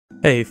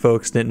Hey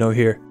folks, Nitno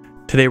here.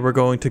 Today we're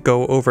going to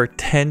go over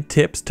 10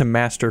 tips to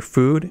master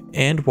food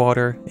and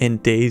water in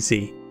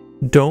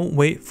DayZ. Don't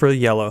wait for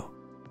yellow.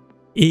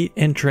 Eat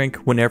and drink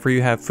whenever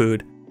you have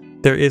food.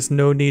 There is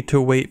no need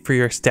to wait for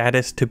your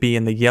status to be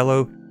in the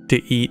yellow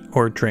to eat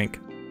or drink.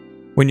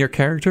 When your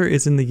character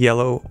is in the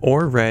yellow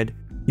or red,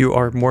 you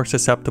are more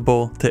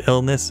susceptible to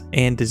illness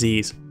and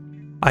disease.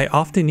 I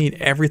often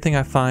eat everything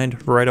I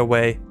find right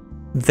away.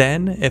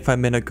 Then, if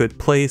I'm in a good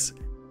place,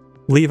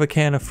 leave a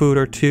can of food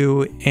or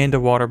two and a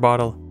water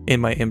bottle in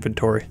my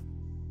inventory.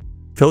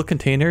 Fill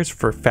containers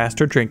for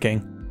faster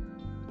drinking.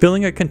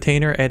 Filling a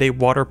container at a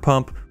water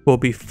pump will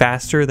be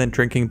faster than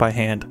drinking by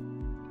hand.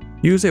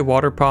 Use a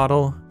water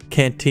bottle,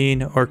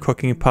 canteen, or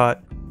cooking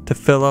pot to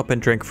fill up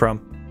and drink from.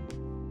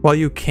 While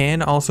you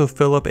can also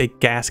fill up a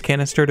gas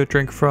canister to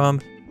drink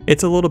from,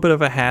 it's a little bit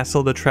of a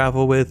hassle to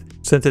travel with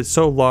since it's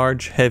so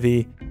large,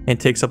 heavy, and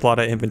takes up a lot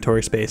of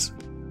inventory space.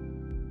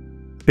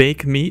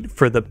 Bake meat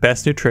for the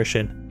best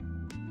nutrition.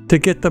 To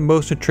get the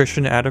most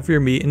nutrition out of your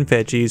meat and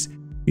veggies,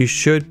 you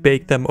should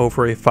bake them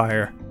over a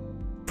fire.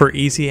 For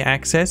easy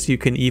access, you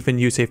can even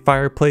use a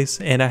fireplace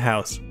in a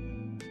house.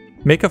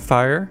 Make a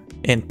fire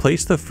and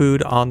place the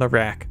food on the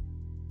rack.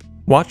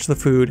 Watch the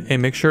food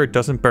and make sure it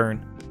doesn't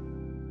burn.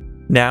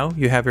 Now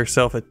you have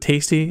yourself a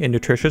tasty and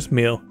nutritious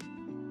meal.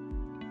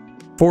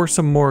 For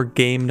some more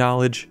game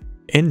knowledge,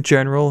 in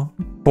general,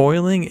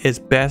 boiling is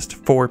best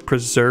for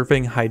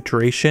preserving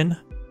hydration.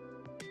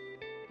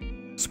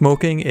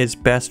 Smoking is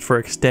best for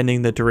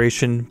extending the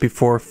duration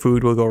before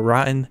food will go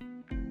rotten.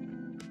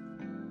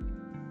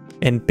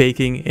 And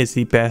baking is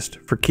the best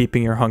for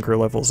keeping your hunger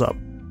levels up.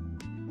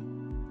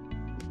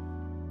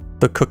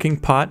 The cooking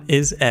pot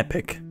is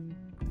epic.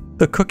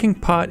 The cooking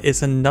pot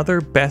is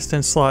another best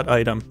in slot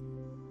item.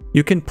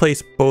 You can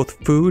place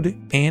both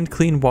food and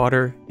clean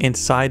water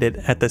inside it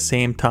at the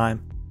same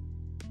time.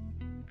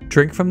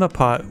 Drink from the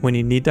pot when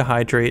you need to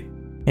hydrate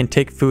and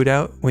take food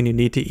out when you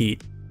need to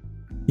eat.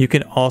 You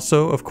can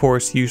also, of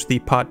course, use the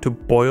pot to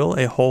boil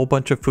a whole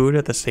bunch of food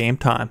at the same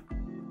time.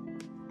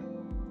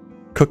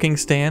 Cooking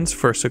stands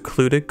for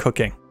secluded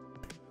cooking.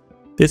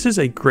 This is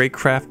a great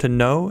craft to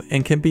know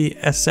and can be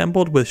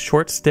assembled with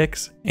short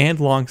sticks and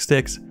long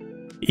sticks,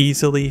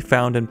 easily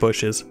found in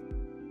bushes.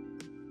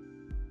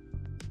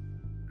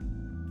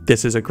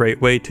 This is a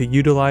great way to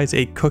utilize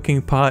a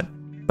cooking pot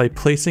by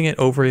placing it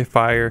over a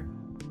fire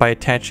by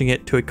attaching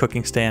it to a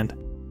cooking stand.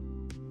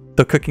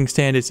 The cooking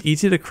stand is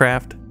easy to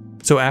craft,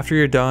 so after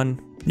you're done,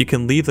 you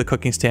can leave the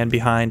cooking stand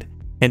behind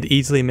and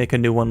easily make a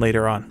new one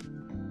later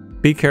on.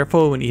 Be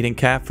careful when eating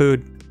cat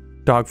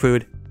food, dog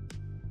food,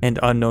 and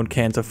unknown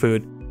cans of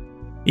food.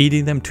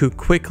 Eating them too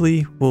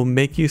quickly will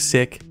make you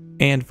sick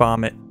and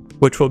vomit,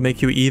 which will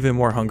make you even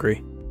more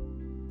hungry.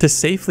 To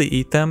safely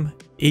eat them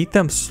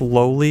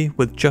slowly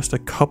with just a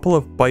couple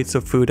of bites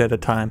of food at a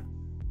time.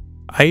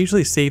 I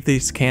usually save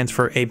these cans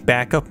for a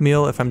backup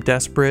meal if I'm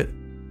desperate,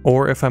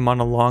 or if I'm on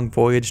a long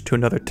voyage to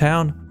another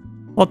town,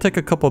 I'll take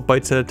a couple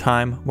bites at a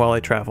time while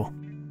I travel.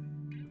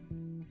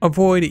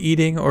 Avoid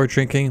eating or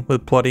drinking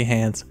with bloody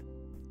hands.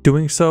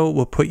 Doing so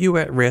will put you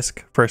at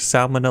risk for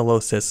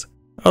salmonellosis,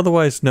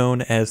 otherwise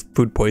known as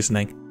food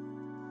poisoning.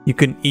 You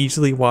can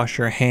easily wash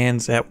your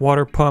hands at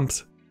water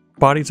pumps,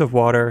 bodies of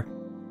water,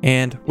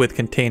 and with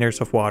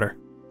containers of water.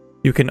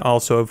 You can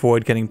also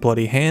avoid getting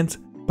bloody hands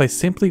by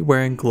simply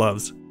wearing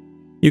gloves.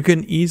 You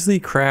can easily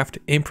craft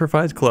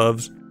improvised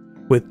gloves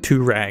with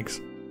 2 rags.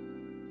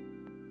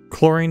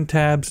 Chlorine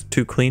tabs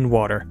to clean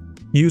water.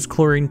 Use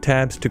chlorine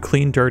tabs to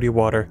clean dirty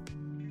water.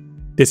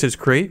 This is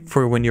great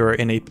for when you are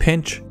in a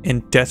pinch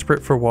and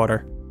desperate for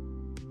water.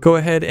 Go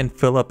ahead and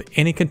fill up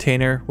any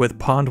container with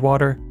pond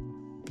water,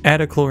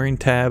 add a chlorine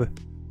tab,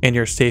 and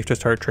you're safe to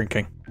start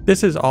drinking.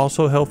 This is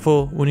also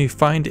helpful when you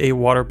find a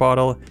water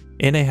bottle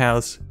in a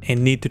house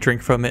and need to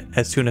drink from it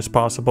as soon as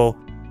possible.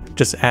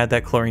 Just add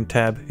that chlorine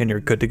tab and you're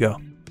good to go.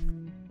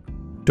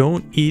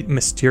 Don't eat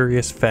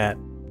mysterious fat.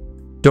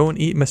 Don't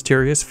eat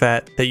mysterious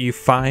fat that you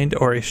find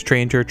or a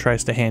stranger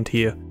tries to hand to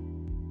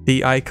you.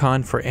 The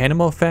icon for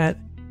animal fat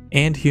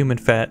and human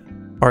fat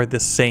are the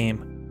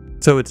same,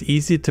 so it's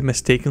easy to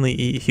mistakenly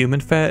eat human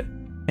fat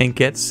and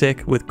get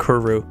sick with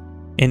kuru,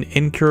 an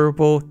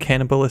incurable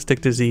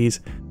cannibalistic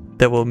disease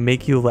that will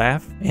make you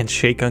laugh and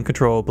shake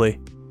uncontrollably.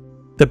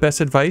 The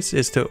best advice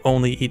is to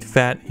only eat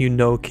fat you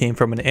know came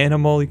from an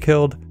animal you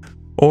killed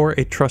or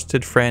a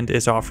trusted friend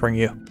is offering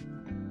you.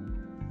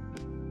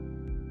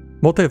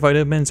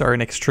 Multivitamins are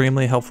an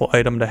extremely helpful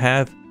item to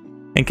have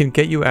and can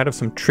get you out of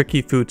some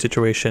tricky food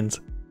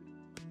situations.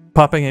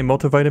 Popping a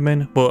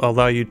multivitamin will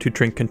allow you to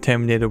drink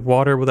contaminated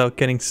water without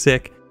getting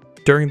sick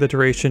during the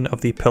duration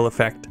of the pill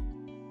effect.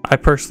 I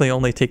personally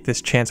only take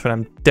this chance when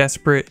I'm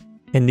desperate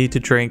and need to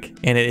drink,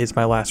 and it is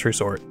my last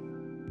resort.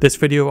 This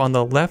video on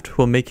the left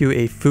will make you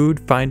a food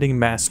finding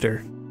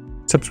master.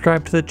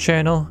 Subscribe to the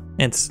channel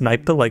and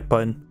snipe the like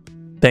button.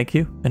 Thank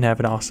you and have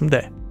an awesome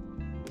day.